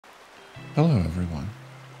Hello, everyone,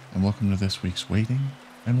 and welcome to this week's Waiting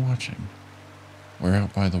and Watching. We're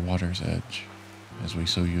out by the water's edge, as we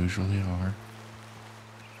so usually are.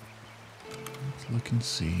 Let's look and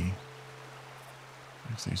see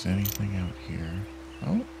if there's anything out here.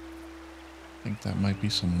 Oh, I think that might be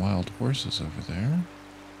some wild horses over there.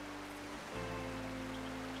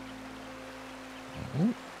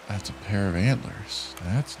 Oh, that's a pair of antlers.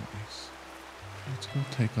 That's nice. Let's go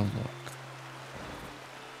take a look.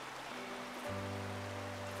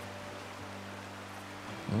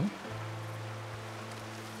 Oh.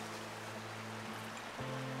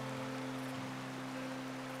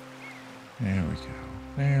 There we go.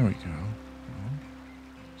 There we go. Oh,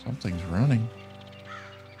 something's running.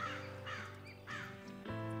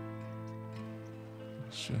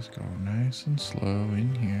 Let's just go nice and slow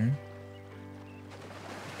in here.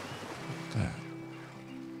 Like that.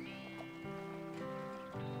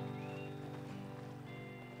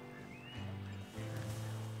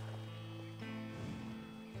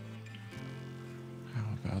 How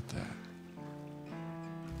about that?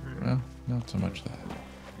 Well, not so much that.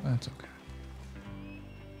 That's okay.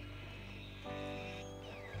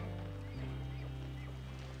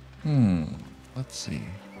 Let's see.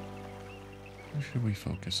 Who should we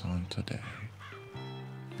focus on today?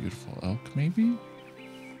 Beautiful elk, maybe?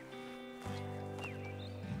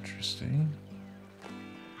 Interesting.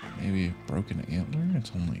 Maybe a broken antler?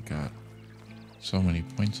 It's only got so many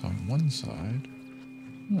points on one side.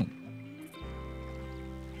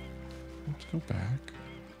 Let's go back.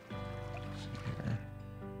 Let's see here.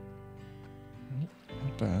 Nope,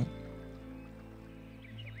 not that.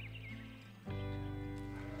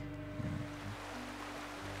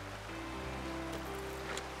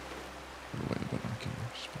 Put away the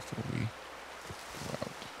binoculars before we go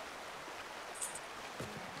out.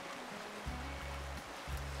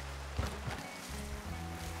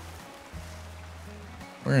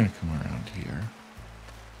 We're gonna come around here.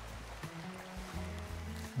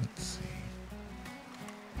 Let's see.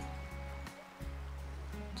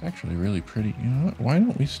 It's actually really pretty. You know what? Why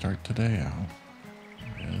don't we start today out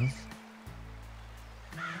with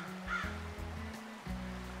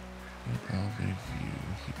bit of a view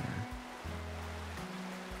here.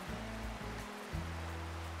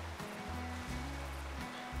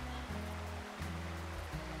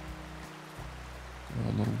 Go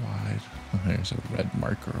a little wide. There's a red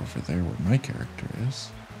marker over there where my character is.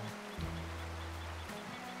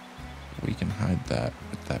 We can hide that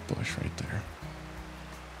with that bush right there.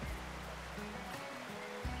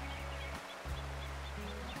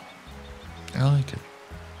 I like it.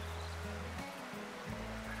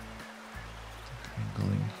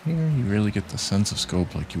 Angling here, you really get the sense of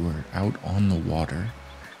scope like you were out on the water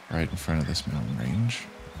right in front of this mountain range.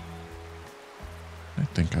 I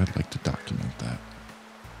think I'd like to document that.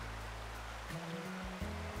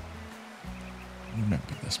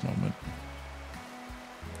 Remember this moment.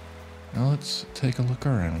 Now let's take a look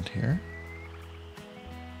around here.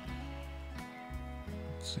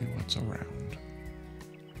 Let's see what's around.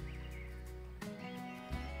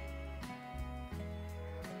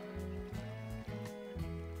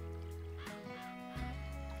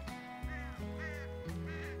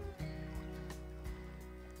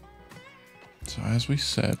 So as we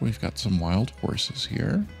said, we've got some wild horses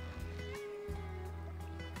here.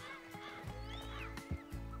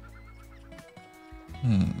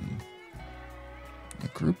 A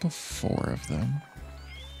group of 4 of them.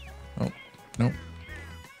 Oh, nope.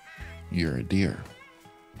 You're a deer.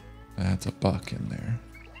 That's a buck in there.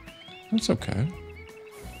 That's okay.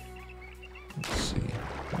 Let's see.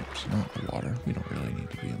 Oops, not the water. We don't really need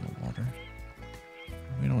to be in the water.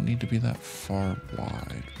 We don't need to be that far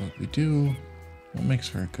wide, but we do. What makes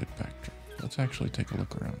for a good backdrop? Let's actually take a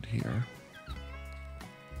look around here.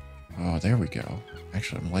 Oh, there we go.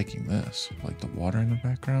 Actually, I'm liking this. Like the water in the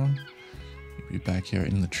background. Maybe back here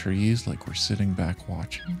in the trees, like we're sitting back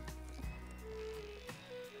watching.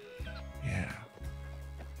 Yeah.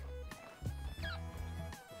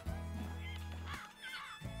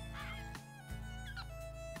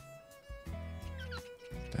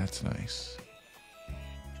 That's nice.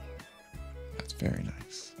 That's very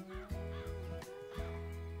nice.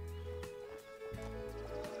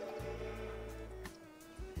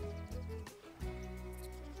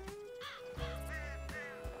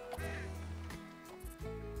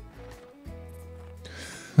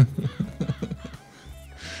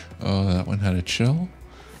 Oh, that one had a chill.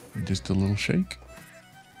 Just a little shake.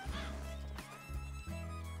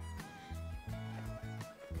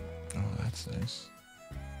 Oh, that's nice.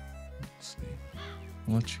 Let's see.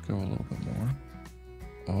 I'll let you go a little bit more.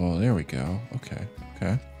 Oh, there we go. Okay,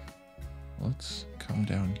 okay. Let's come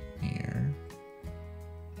down here.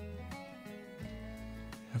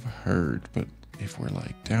 heard, but if we're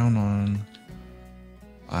like down on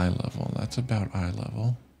eye level, that's about eye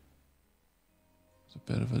level. It's a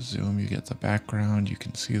bit of a zoom. You get the background. You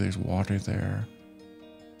can see there's water there.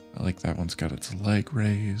 I like that one's got its leg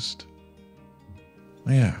raised.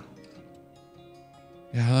 Yeah.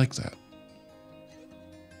 Yeah, I like that.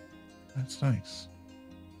 That's nice.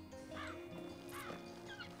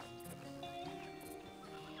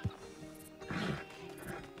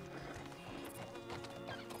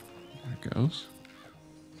 There it goes.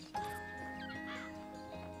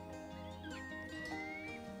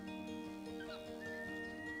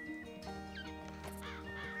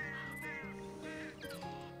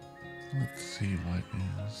 Let's see what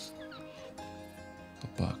is the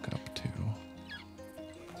buck up to.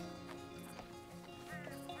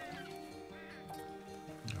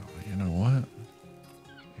 Oh, you know what?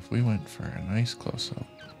 If we went for a nice close-up,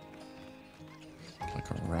 like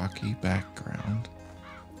a rocky background.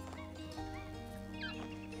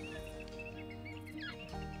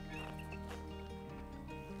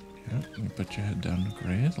 Yep, you put your head down to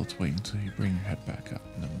graze. Let's wait until you bring your head back up,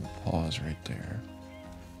 and then we'll pause right there.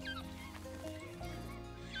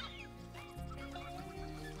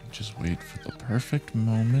 Just wait for the perfect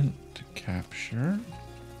moment to capture,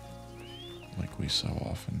 like we so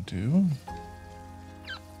often do.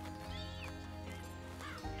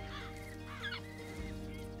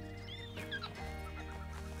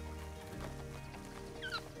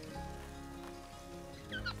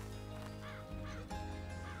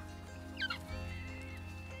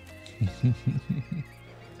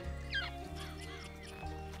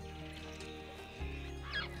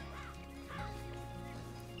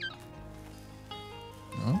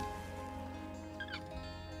 Oh.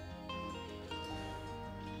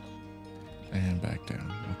 And back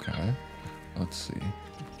down. Okay. Let's see.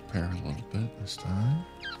 Prepare a little bit this time.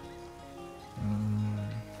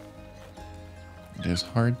 It is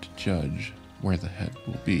hard to judge where the head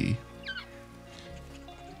will be.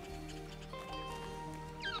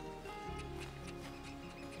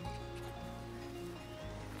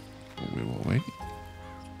 But we will wait.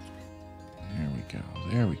 There we go.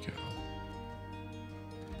 There we go.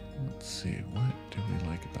 Let's see, what do we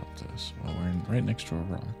like about this? Well, we're right next to a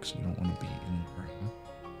rock, so we don't want to be in the rock.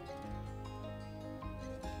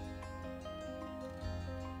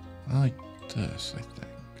 I like this, I think.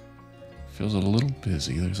 Feels a little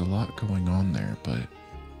busy. There's a lot going on there, but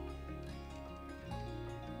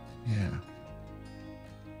yeah.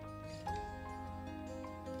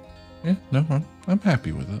 Yeah, no, I'm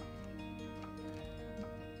happy with it.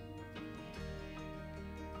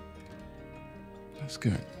 That's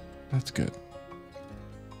good. That's good.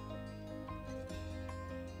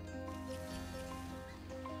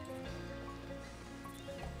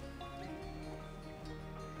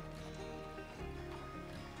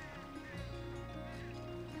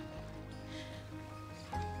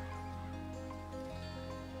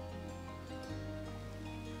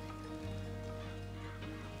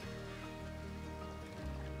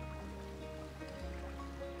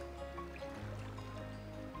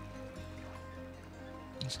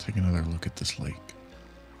 Let's take another look at this lake.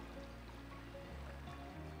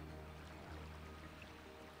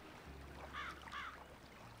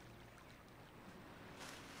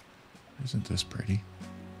 Isn't this pretty?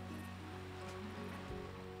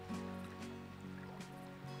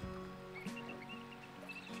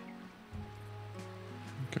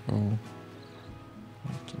 Go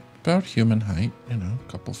about human height, you know, a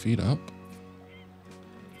couple feet up.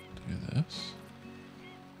 Do this.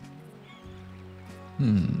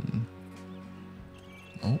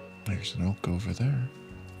 Oh, there's an oak over there.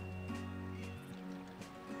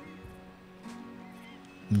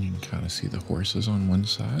 And you can kind of see the horses on one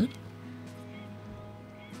side.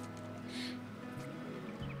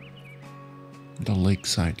 The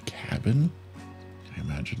lakeside cabin. I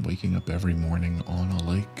imagine waking up every morning on a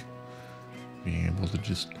lake, being able to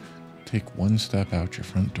just take one step out your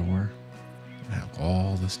front door and have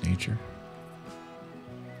all this nature.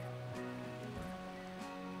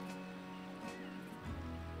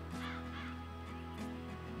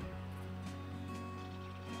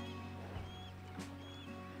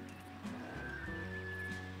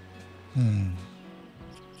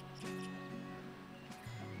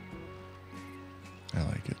 I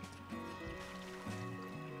like it.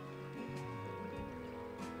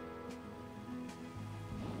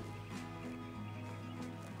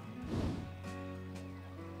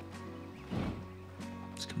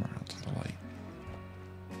 Let's come around to the light.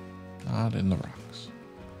 Not in the rocks.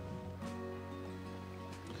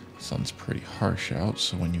 Sun's pretty harsh out,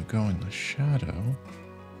 so when you go in the shadow...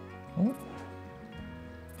 Oh.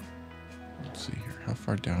 Let's see here. How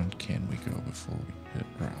far down can we go before we hit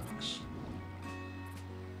rocks?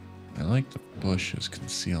 I like the bushes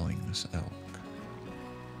concealing this elk.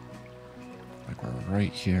 Like we're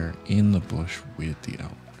right here in the bush with the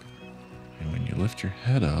elk. And when you lift your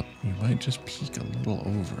head up, you might just peek a little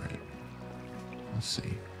over it. Let's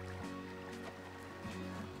see.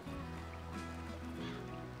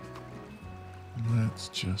 Let's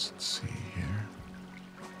just see here.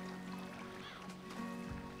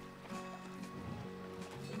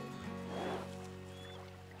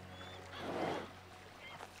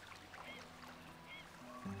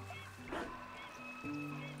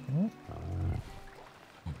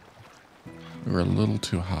 We were a little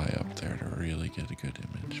too high up there to really get a good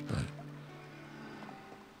image, but...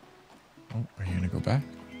 Oh, are you gonna go back?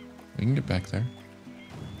 We can get back there.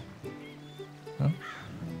 Oh,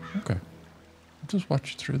 okay. I'll just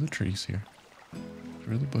watch through the trees here.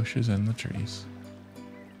 Through the bushes and the trees.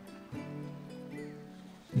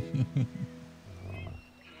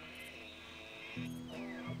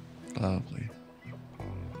 Lovely.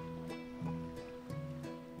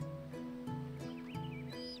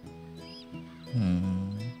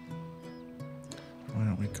 Why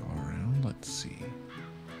don't we go around? Let's see.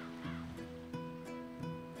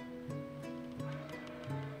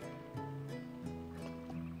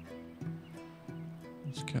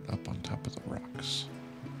 Let's get up on top of the rocks.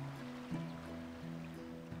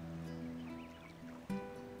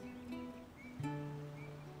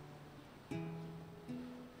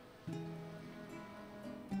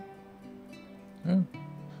 Oh,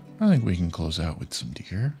 I think we can close out with some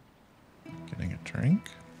deer. Getting a drink.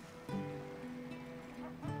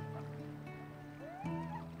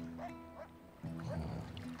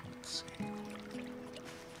 Let's see.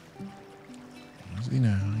 Easy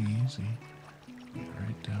now, easy.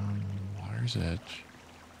 Right down the water's edge.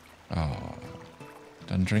 Oh,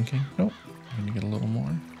 done drinking? Nope. I'm gonna get a little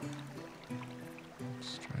more.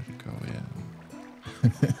 Let's try to go in.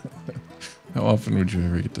 How often would you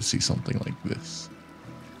ever get to see something like this?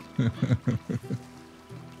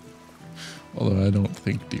 Although I don't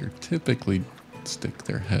think deer typically stick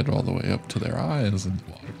their head all the way up to their eyes in the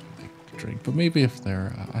water when they drink. But maybe if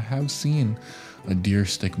they're... I have seen a deer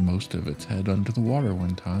stick most of its head under the water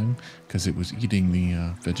one time because it was eating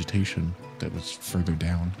the vegetation that was further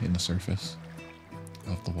down in the surface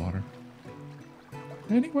of the water.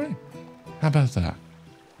 Anyway, how about that?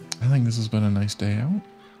 I think this has been a nice day out.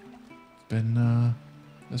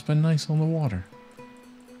 It's been nice on the water.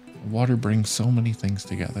 The water brings so many things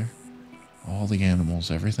together. All the animals,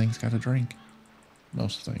 everything's got to drink.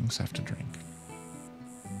 Most things have to drink.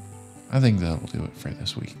 I think that'll do it for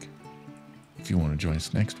this week. If you want to join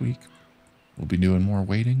us next week, we'll be doing more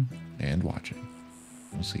waiting and watching.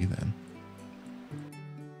 We'll see you then.